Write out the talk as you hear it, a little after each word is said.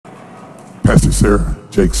Pastor Sarah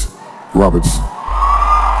Jakes Roberts.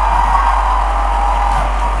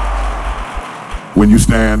 When you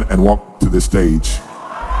stand and walk to this stage,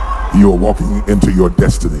 you are walking into your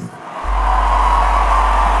destiny,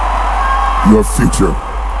 your future,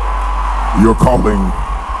 your calling,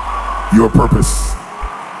 your purpose,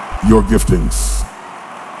 your giftings.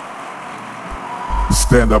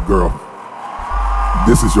 Stand up, girl.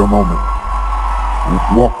 This is your moment.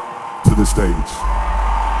 Walk to the stage.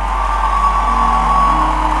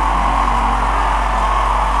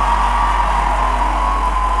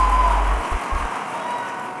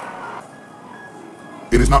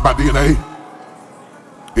 It is not by DNA.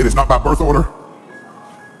 It is not by birth order.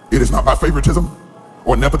 It is not by favoritism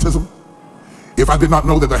or nepotism. If I did not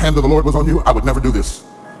know that the hand of the Lord was on you, I would never do this.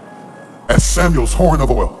 As Samuel's horn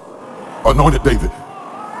of oil anointed David,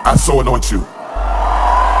 I so anoint you.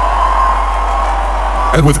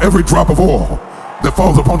 And with every drop of oil that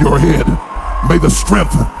falls upon your head, may the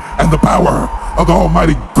strength and the power of the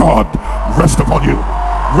Almighty God rest upon you,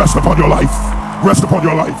 rest upon your life, rest upon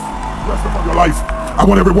your life, rest upon your life. I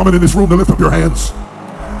want every woman in this room to lift up your hands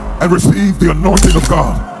and receive the anointing of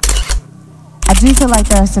God. I do feel like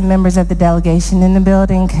there are some members of the delegation in the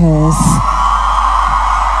building because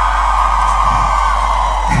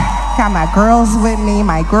got my girls with me.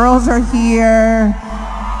 My girls are here.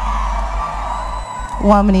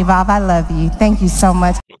 Woman Evolve, I love you. Thank you so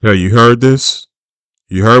much. Okay, you heard this?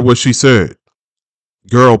 You heard what she said.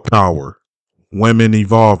 Girl power, women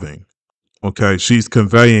evolving. Okay, she's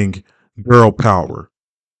conveying girl power.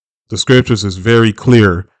 The scriptures is very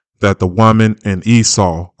clear that the woman and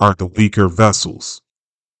Esau are the weaker vessels.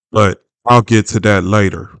 But I'll get to that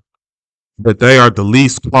later. But they are the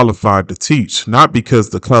least qualified to teach, not because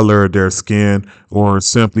the color of their skin or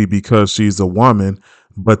simply because she's a woman,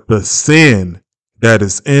 but the sin that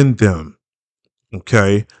is in them.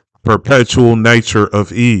 Okay, perpetual nature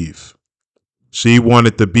of Eve. She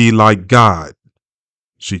wanted to be like God.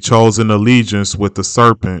 She chose an allegiance with the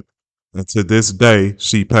serpent, and to this day,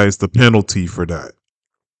 she pays the penalty for that.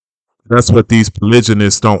 That's what these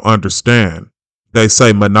polygynists don't understand. They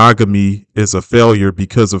say monogamy is a failure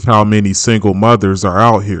because of how many single mothers are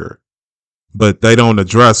out here. But they don't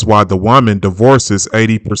address why the woman divorces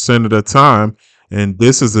 80% of the time, and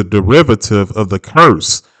this is a derivative of the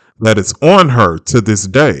curse that is on her to this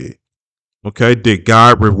day. Okay, did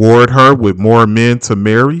God reward her with more men to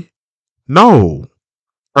marry? No.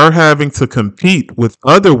 Her having to compete with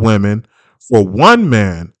other women for one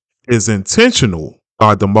man is intentional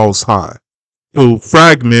by the Most High to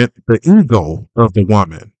fragment the ego of the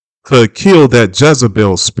woman, to kill that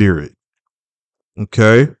Jezebel spirit.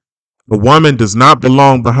 Okay? The woman does not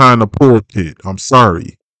belong behind a pulpit. I'm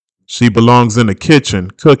sorry. She belongs in the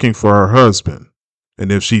kitchen cooking for her husband. And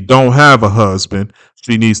if she don't have a husband,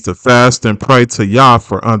 she needs to fast and pray to Yah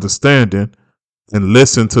for understanding and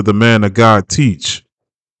listen to the man of God teach.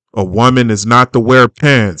 A woman is not to wear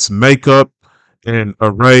pants, makeup, and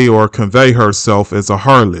array or convey herself as a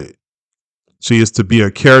harlot. She is to be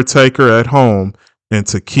a caretaker at home and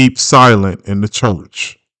to keep silent in the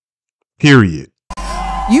church. Period.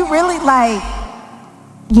 You really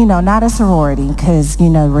not a sorority because,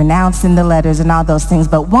 renouncing the letters and all those things,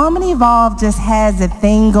 but Woman Evolve just has a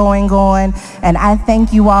thing going on, and I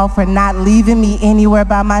thank you all for not leaving me anywhere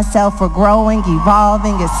by myself, for growing,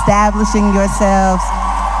 evolving, establishing yourselves.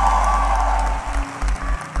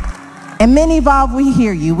 And Men Evolve, we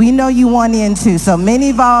hear you. We know you want in too. So Men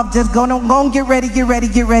Evolve, just go and get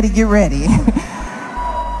ready.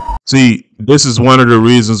 See, this is one of the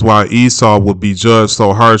reasons why Esau will be judged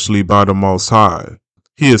so harshly by the Most High.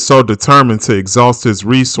 He is so determined to exhaust his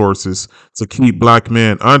resources to keep black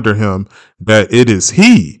men under him that it is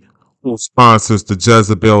he who sponsors the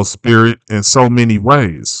Jezebel spirit in so many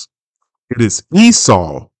ways. It is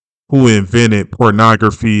Esau who invented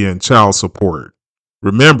pornography and child support.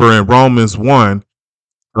 Remember, in Romans 1,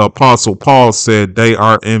 the Apostle Paul said they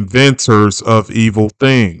are inventors of evil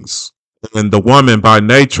things. And the woman by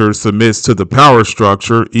nature submits to the power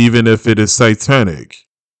structure, even if it is satanic.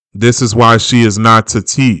 This is why she is not to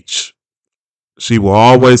teach. She will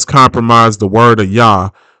always compromise the word of Yah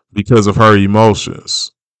because of her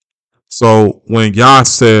emotions. So when Yah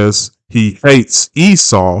says he hates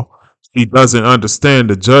Esau, he doesn't understand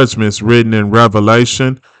the judgments written in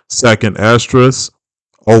Revelation, 2nd Esdras,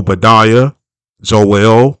 Obadiah,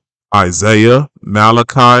 Joel, Isaiah,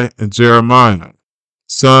 Malachi, and Jeremiah.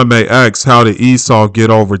 Some may ask, how did Esau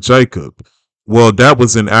get over Jacob? Well, that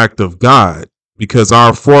was an act of God, because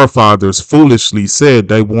our forefathers foolishly said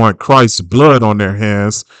they want Christ's blood on their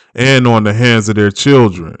hands and on the hands of their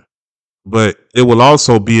children. But it will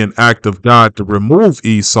also be an act of God to remove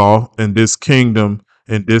Esau in this kingdom,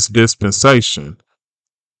 in this dispensation.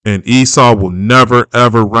 And Esau will never,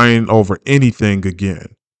 ever reign over anything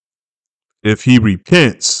again. If he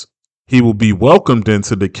repents, he will be welcomed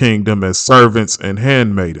into the kingdom as servants and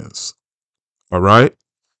handmaidens. All right?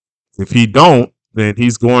 If he don't, then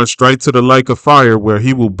he's going straight to the lake of fire where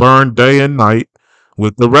he will burn day and night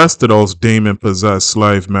with the rest of those demon-possessed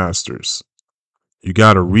slave masters. You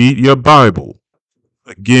got to read your Bible.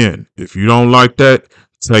 Again, if you don't like that,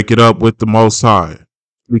 take it up with the Most High.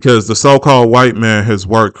 Because the so-called white man has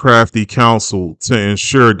worked crafty counsel to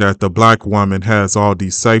ensure that the black woman has all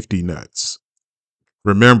these safety nets.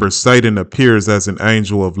 Remember, Satan appears as an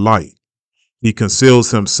angel of light. He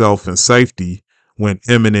conceals himself in safety when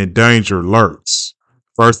imminent danger lurks.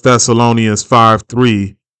 1 Thessalonians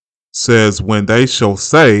 5:3 says, when they shall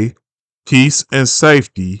say peace and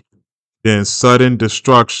safety, then sudden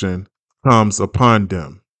destruction comes upon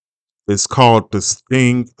them. It's called the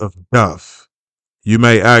sting of death. You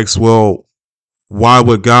may ask, well, why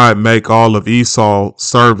would God make all of Esau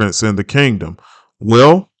servants in the kingdom?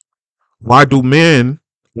 Well, why do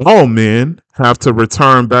all men, have to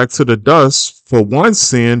return back to the dust for one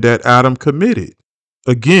sin that Adam committed?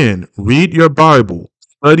 Again, read your Bible,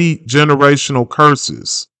 study generational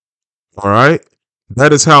curses. All right?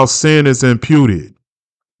 That is how sin is imputed.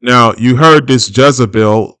 Now, you heard this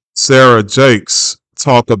Jezebel, Sarah Jakes,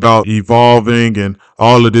 talk about evolving and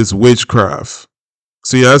all of this witchcraft.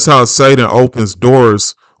 See, that's how Satan opens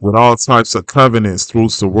doors with all types of covenants through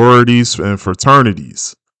sororities and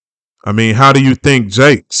fraternities. I mean, how do you think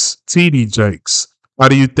Jakes, T.D. Jakes, how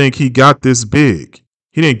do you think he got this big?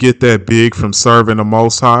 He didn't get that big from serving the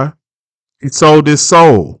Most High. He sold his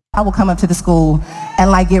soul. I will come up to the school and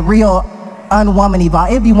like get real unwoman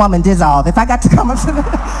evolved. It'd be woman dissolve if I got to come up to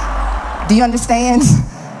the, do you understand?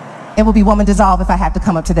 It will be woman dissolve if I have to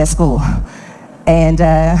come up to that school. And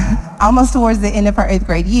almost towards the end of her 8th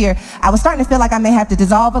grade year, I was starting to feel like I may have to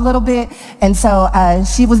dissolve a little bit. And so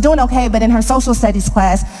she was doing okay, but in her social studies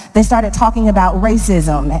class, they started talking about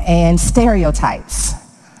racism and stereotypes.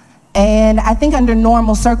 And I think under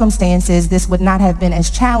normal circumstances, this would not have been as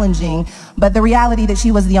challenging, but the reality that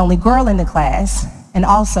she was the only girl in the class and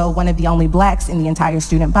also one of the only blacks in the entire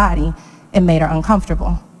student body, it made her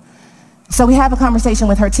uncomfortable. So we have a conversation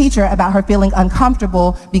with her teacher about her feeling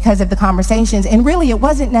uncomfortable because of the conversations, and really it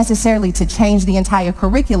wasn't necessarily to change the entire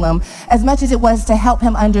curriculum as much as it was to help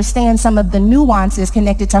him understand some of the nuances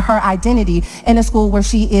connected to her identity in a school where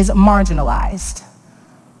she is marginalized.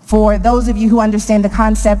 For those of you who understand the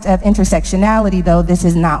concept of intersectionality, though, this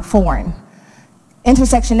is not foreign.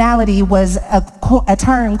 Intersectionality was a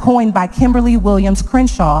term coined by Kimberly Williams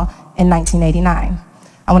Crenshaw in 1989.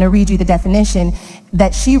 I want to read you the definition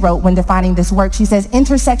that she wrote when defining this work. She says,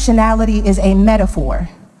 intersectionality is a metaphor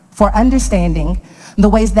for understanding the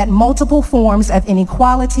ways that multiple forms of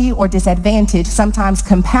inequality or disadvantage sometimes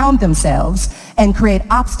compound themselves and create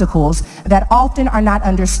obstacles that often are not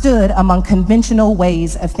understood among conventional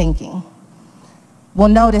ways of thinking. We'll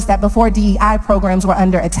notice that before DEI programs were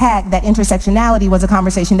under attack, that intersectionality was a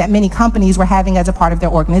conversation that many companies were having as a part of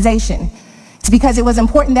their organization. It's because it was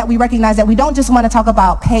important that we recognize that we don't just want to talk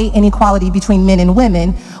about pay inequality between men and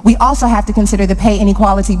women, we also have to consider the pay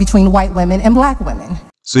inequality between white women and black women.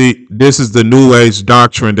 See, this is the New Age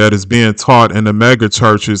doctrine that is being taught in the mega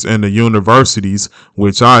churches and the universities,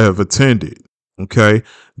 which I have attended. Okay,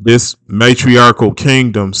 this matriarchal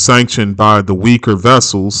kingdom sanctioned by the weaker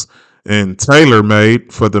vessels and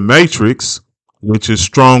tailor-made for the matrix, which is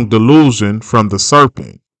strong delusion from the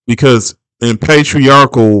serpent. Because in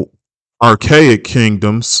patriarchal archaic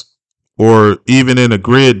kingdoms, or even in a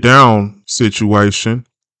grid down situation,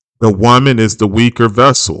 the woman is the weaker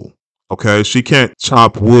vessel. Okay, she can't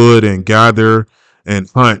chop wood and gather and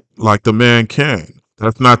hunt like the man can.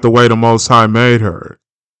 That's not the way the Most High made her.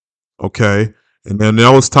 Okay, and in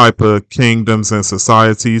those type of kingdoms and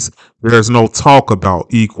societies, there's no talk about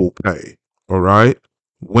equal pay. All right,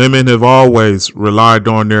 women have always relied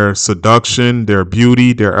on their seduction, their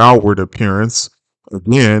beauty, their outward appearance.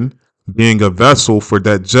 Again, being a vessel for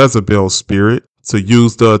that Jezebel spirit to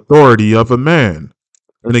use the authority of a man.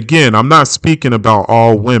 And again, I'm not speaking about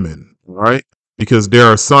all women, right? Because there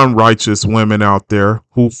are some righteous women out there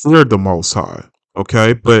who fear the Most High,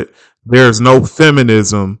 okay? But there's no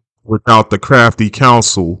feminism without the crafty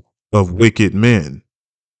counsel of wicked men.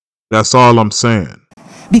 That's all I'm saying.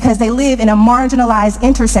 Because they live in a marginalized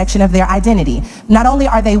intersection of their identity. Not only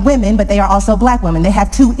are they women, but they are also black women. They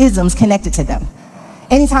have two isms connected to them.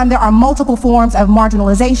 Anytime there are multiple forms of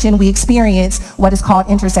marginalization, we experience what is called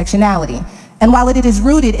intersectionality. And while it is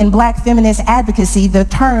rooted in black feminist advocacy, the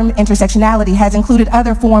term intersectionality has included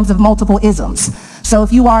other forms of multiple isms. So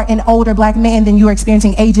if you are an older black man, then you are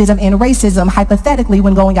experiencing ageism and racism hypothetically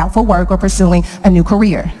when going out for work or pursuing a new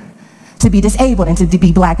career. To be disabled and to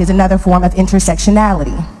be black is another form of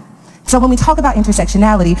intersectionality. So when we talk about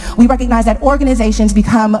intersectionality, we recognize that organizations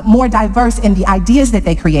become more diverse in the ideas that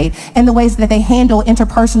they create and the ways that they handle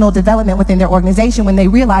interpersonal development within their organization when they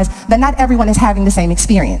realize that not everyone is having the same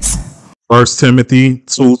experience. 1 Timothy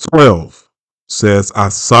 2:12 says, I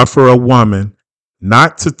suffer a woman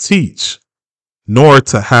not to teach, nor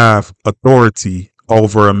to have authority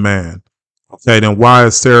over a man. Okay, then why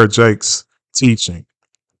is Sarah Jakes teaching?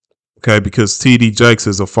 Okay, because T.D. Jakes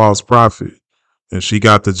is a false prophet, and she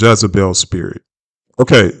got the Jezebel spirit.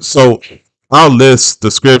 Okay, so I'll list the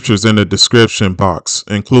scriptures in the description box,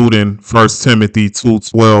 including 1 Timothy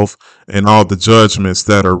 2:12 and all the judgments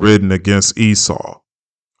that are written against Esau.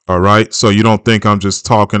 All right, so you don't think I'm just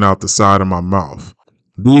talking out the side of my mouth.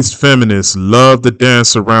 These feminists love to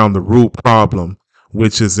dance around the root problem,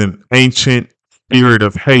 which is an ancient spirit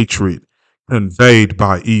of hatred conveyed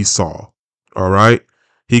by Esau. All right,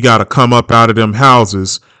 he got to come up out of them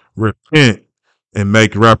houses, repent, and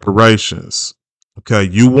make reparations. Okay,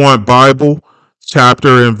 you want Bible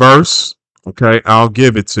chapter and verse? Okay, I'll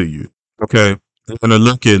give it to you. Okay, we're going to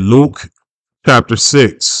look at Luke chapter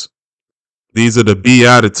 6. These are the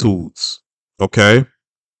Beatitudes. Okay,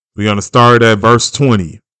 we're going to start at verse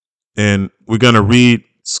 20, and we're going to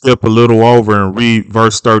skip a little over and read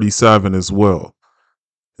verse 37 as well.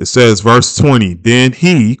 It says, verse 20, then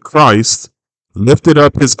he, Christ, lifted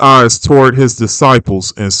up his eyes toward his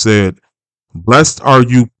disciples and said, blessed are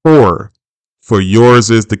you poor, for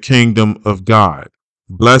yours is the kingdom of God.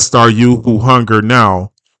 Blessed are you who hunger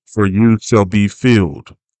now, for you shall be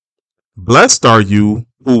filled. Blessed are you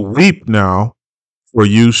who weep now, for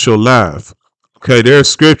you shall laugh. Okay, there's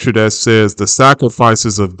scripture that says the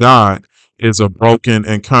sacrifices of God is a broken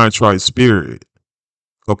and contrite spirit.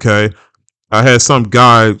 Okay, I had some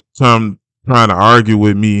guy come trying to argue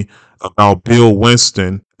with me about Bill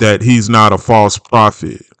Winston, that he's not a false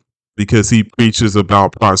prophet because he preaches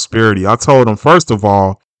about prosperity. I told him, first of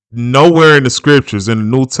all, nowhere in the scriptures in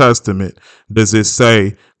the New Testament does it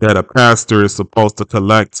say that a pastor is supposed to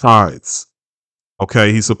collect tithes.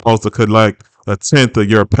 Okay, he's supposed to collect 1/10 of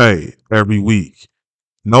your pay every week.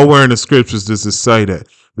 Nowhere in the scriptures does it say that.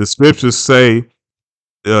 The scriptures say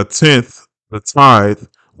 1/10, the tithe,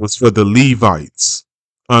 was for the Levites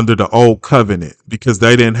under the old covenant because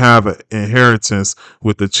they didn't have an inheritance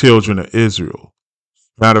with the children of Israel.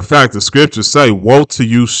 Matter of fact, the scriptures say, woe to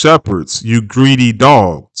you shepherds, you greedy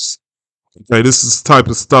dogs. Okay, this is the type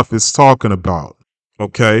of stuff it's talking about.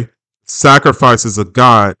 Okay, sacrifices of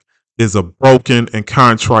God is a broken and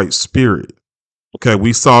contrite spirit. Okay,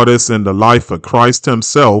 we saw this in the life of Christ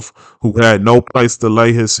himself, who had no place to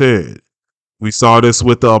lay his head. We saw this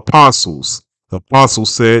with the apostles. The apostle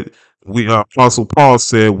said, Apostle Paul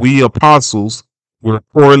said, we apostles were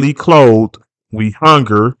poorly clothed, we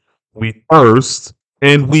hunger, we thirst,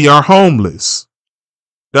 and we are homeless.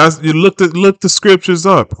 That's, you look the scriptures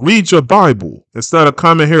up. Read your Bible instead of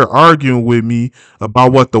coming here arguing with me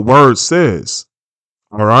about what the word says.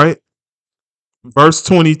 All right. Verse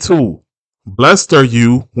 22. Blessed are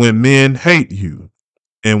you when men hate you,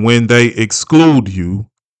 and when they exclude you,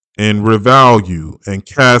 and revile you, and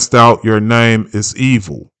cast out your name as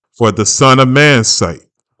evil, for the Son of Man's sake.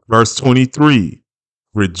 Verse 23.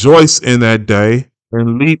 Rejoice in that day,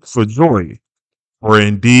 and leap for joy, for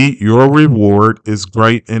indeed your reward is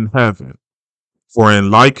great in heaven. For in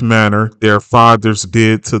like manner their fathers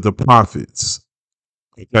did to the prophets.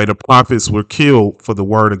 Okay, the prophets were killed for the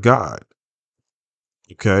word of God.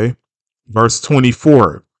 Okay, verse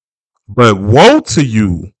 24. But woe to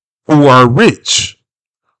you who are rich,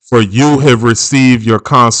 for you have received your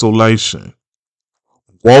consolation.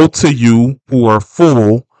 Woe to you who are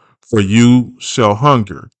full, for you shall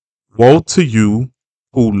hunger. Woe to you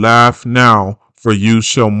who laugh now, for you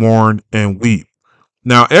shall mourn and weep.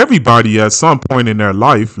 Now, everybody at some point in their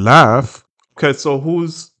life laugh. Okay, so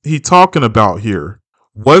who's he talking about here?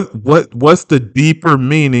 What's the deeper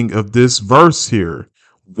meaning of this verse here?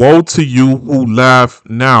 Woe to you who laugh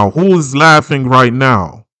now. Who is laughing right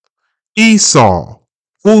now? Esau.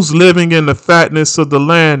 Who's living in the fatness of the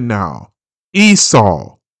land now?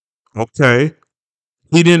 Esau. Okay.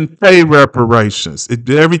 He didn't pay reparations.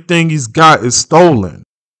 Everything he's got is stolen.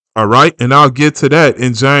 All right. And I'll get to that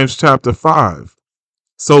in James chapter 5.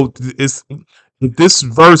 So this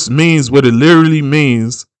verse means what it literally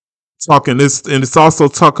means. And it's also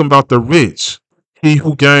talking about the rich. He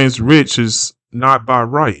who gains riches not by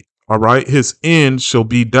right. All right. His end shall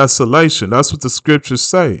be desolation. That's what the scriptures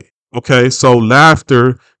say. Okay. So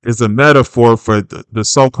laughter is a metaphor for the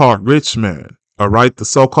so-called rich man. All right. The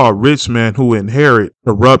so-called rich man who inherit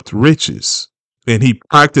corrupt riches, and he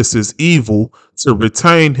practices evil to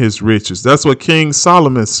retain his riches. That's what King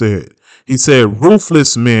Solomon said. He said,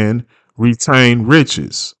 ruthless men retain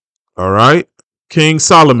riches. All right. King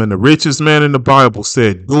Solomon, the richest man in the Bible,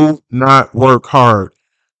 said, do not work hard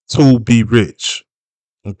to be rich.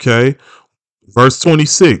 Okay. Verse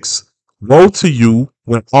 26. Woe to you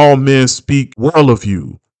when all men speak well of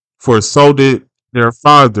you, for so did their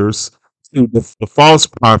fathers to the false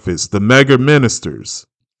prophets, the mega ministers,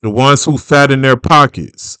 the ones who fatten their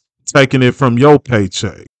pockets, taking it from your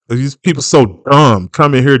paycheck. These people so dumb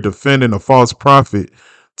coming here defending a false prophet,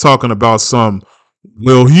 talking about some,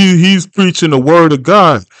 well, he's preaching the word of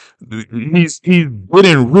God. He's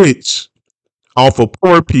getting rich off of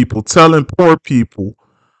poor people, telling poor people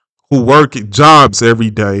who work at jobs every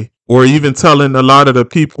day, or even telling a lot of the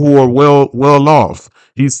people who are well off.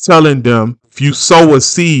 He's telling them, if you sow a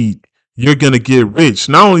seed, you're gonna get rich.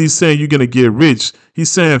 Not only is he saying you're gonna get rich, he's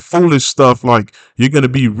saying foolish stuff like you're gonna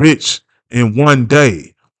be rich in one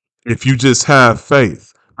day if you just have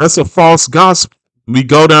faith. That's a false gospel. We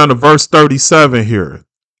go down to verse 37 here.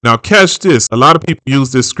 Now catch this. A lot of people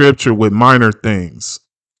use this scripture with minor things,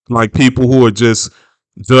 like people who are just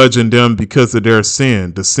judging them because of their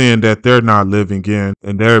sin, the sin that they're not living in,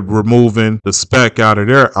 and they're removing the speck out of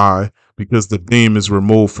their eye because the beam is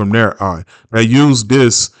removed from their eye. They use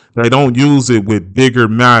this, they don't use it with bigger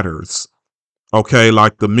matters. Okay,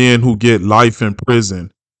 like the men who get life in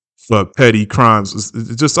prison for petty crimes.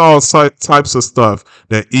 It's just all types of stuff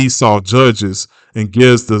that Esau judges and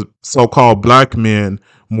gives the so-called black men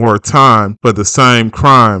more time for the same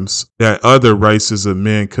crimes that other races of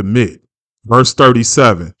men commit. Verse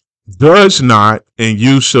 37, judge not, and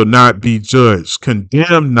you shall not be judged.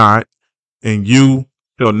 Condemn not, and you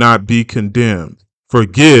shall not be condemned.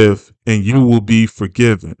 Forgive, and you will be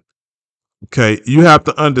forgiven. Okay, you have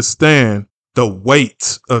to understand the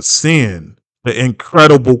weight of sin, the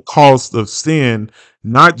incredible cost of sin,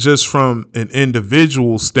 not just from an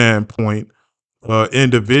individual standpoint,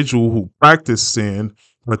 individual who practice sin,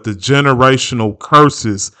 but the generational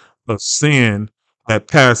curses of sin that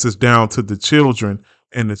passes down to the children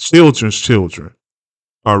and the children's children.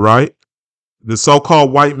 All right. The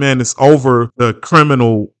so-called white man is over the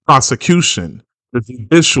criminal prosecution, the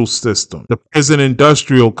judicial system, the prison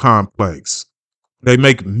industrial complex. They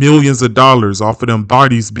make millions of dollars off of them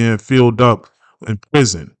bodies being filled up in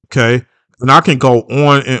prison. Okay. And I can go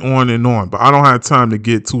on and on and on, but I don't have time to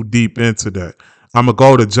get too deep into that. I'm going to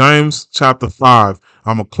go to James chapter 5.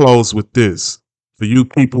 I'm going to close with this. For you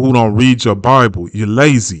people who don't read your Bible, you're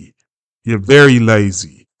lazy. You're very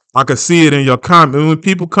lazy. I can see it in your comment. When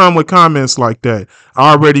people come with comments like that,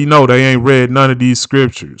 I already know they ain't read none of these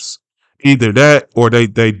scriptures. Either that or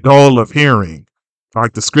they dull of hearing.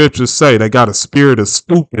 Like the scriptures say, they got a spirit of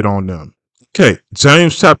stupid on them. Okay,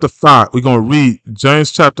 James chapter 5. We're going to read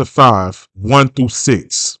James chapter 5, 1 through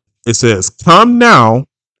 6. It says, come now,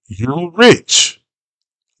 you rich,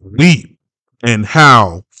 weep and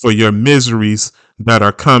howl for your miseries that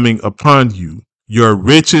are coming upon you. Your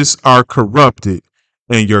riches are corrupted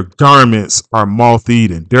and your garments are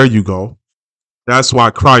moth-eaten. There you go. That's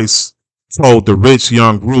why Christ told the rich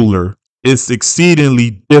young ruler, it's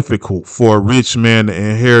exceedingly difficult for a rich man to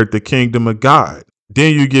inherit the kingdom of God.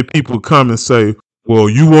 Then you get people come and say, well,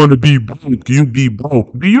 you want to be broke, you be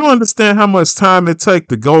broke. Do you understand how much time it takes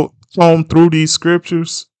to go comb through these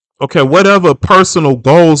scriptures? Okay, whatever personal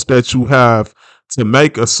goals that you have to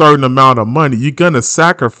make a certain amount of money, you're going to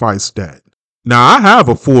sacrifice that. Now, I have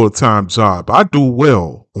a full-time job. I do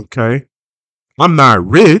well, okay? I'm not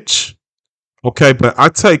rich, okay, but I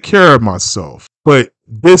take care of myself. But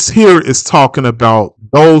this here is talking about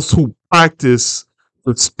those who practice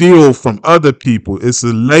to steal from other people. It's a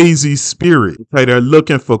lazy spirit. Okay, they're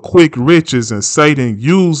looking for quick riches, and Satan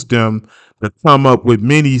used them to come up with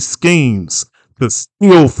many schemes to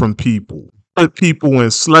steal from people, put people in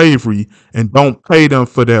slavery, and don't pay them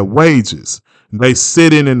for their wages. They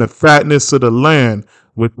sitting in the fatness of the land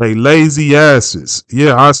with their lazy asses.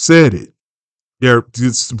 Yeah, I said it.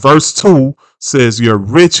 Verse 2 says, your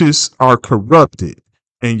riches are corrupted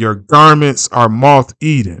and your garments are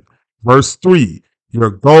moth-eaten. Verse 3, your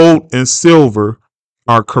gold and silver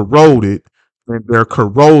are corroded, and their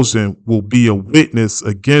corrosion will be a witness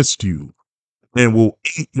against you and will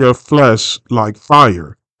eat your flesh like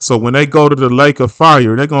fire. So when they go to the lake of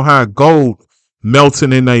fire, they're going to have gold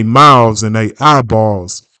melting in their mouths and their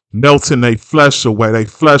eyeballs melting their flesh away. Their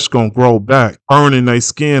flesh gonna grow back, burning their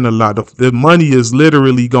skin a lot. The money is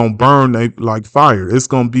literally gonna burn they like fire. It's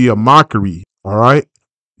gonna be a mockery. All right.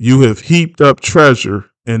 You have heaped up treasure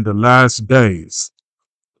in the last days.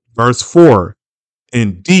 Verse 4.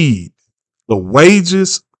 Indeed, the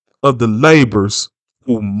wages of the laborers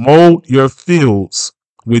who mowed your fields,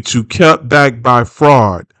 which you kept back by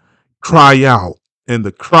fraud, cry out, and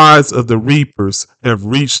the cries of the reapers have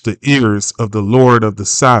reached the ears of the Lord of the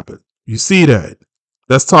Sabbath. You see that?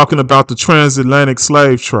 That's talking about the transatlantic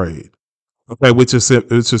slave trade, okay, which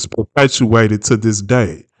is perpetuated to this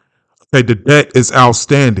day. Okay, the debt is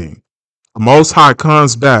outstanding. The Most High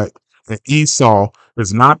comes back, and Esau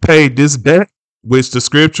has not paid this debt, which the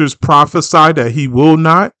scriptures prophesy that he will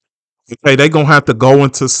not. Okay, they're gonna have to go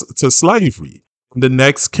into slavery in the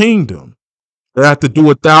next kingdom. They have to do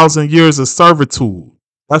 1,000 years of servitude.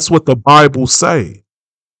 That's what the Bible say.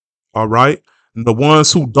 All right. And the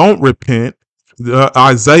ones who don't repent,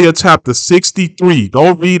 Isaiah chapter 63.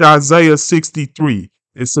 Go read Isaiah 63.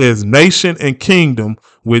 It says, nation and kingdom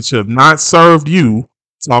which have not served you,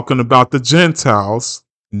 talking about the Gentiles,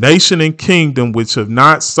 nation and kingdom which have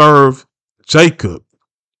not served Jacob,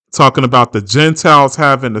 talking about the Gentiles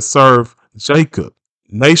having to serve Jacob,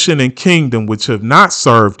 nation and kingdom which have not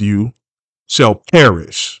served you shall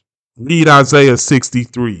perish. Read Isaiah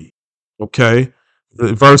 63. Okay.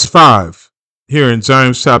 Verse 5. Here in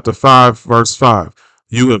James chapter 5, verse 5.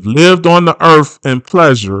 You have lived on the earth in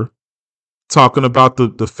pleasure, talking about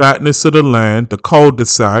the fatness of the land, the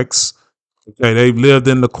cul-de-sacs. Okay, they've lived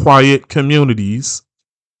in the quiet communities,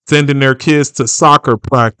 sending their kids to soccer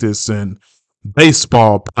practice and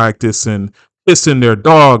baseball practice and kissing their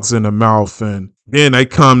dogs in the mouth, and then they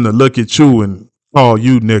come to look at you and call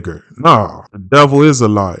you nigger. No, the devil is a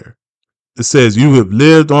liar. It says, you have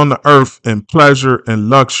lived on the earth in pleasure and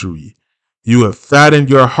luxury. You have fattened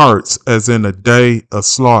your hearts as in a day of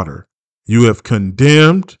slaughter. You have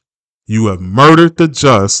condemned, you have murdered the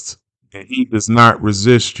just, and he does not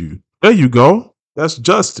resist you. There you go. That's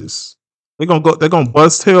justice. They're gonna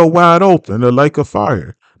bust hell wide open, the lake of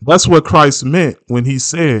fire. That's what Christ meant when he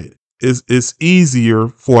said it's easier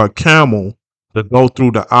for a camel to go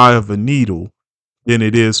through the eye of a needle than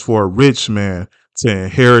it is for a rich man to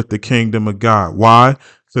inherit the kingdom of God. Why?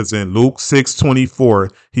 Because in Luke 6:24,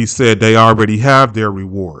 he said they already have their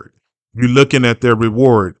reward. You're looking at their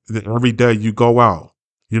reward every day you go out.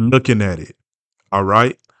 You're looking at it. All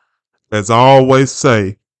right. As I always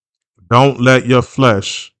say, don't let your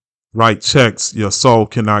flesh write checks your soul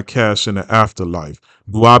cannot cash in the afterlife.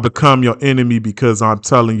 Do I become your enemy because I'm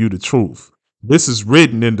telling you the truth? This is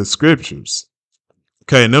written in the scriptures.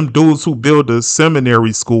 Okay, and them dudes who build the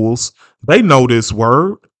seminary schools, they know this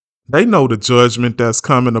word. They know the judgment that's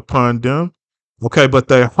coming upon them. Okay, but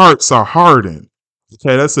their hearts are hardened.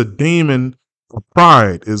 Okay, that's a demon of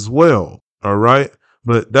pride as well. All right,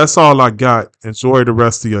 but that's all I got. Enjoy the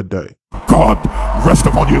rest of your day. God, rest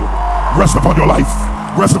upon you. Rest upon your life.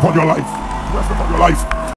 Rest upon your life. Rest upon your life.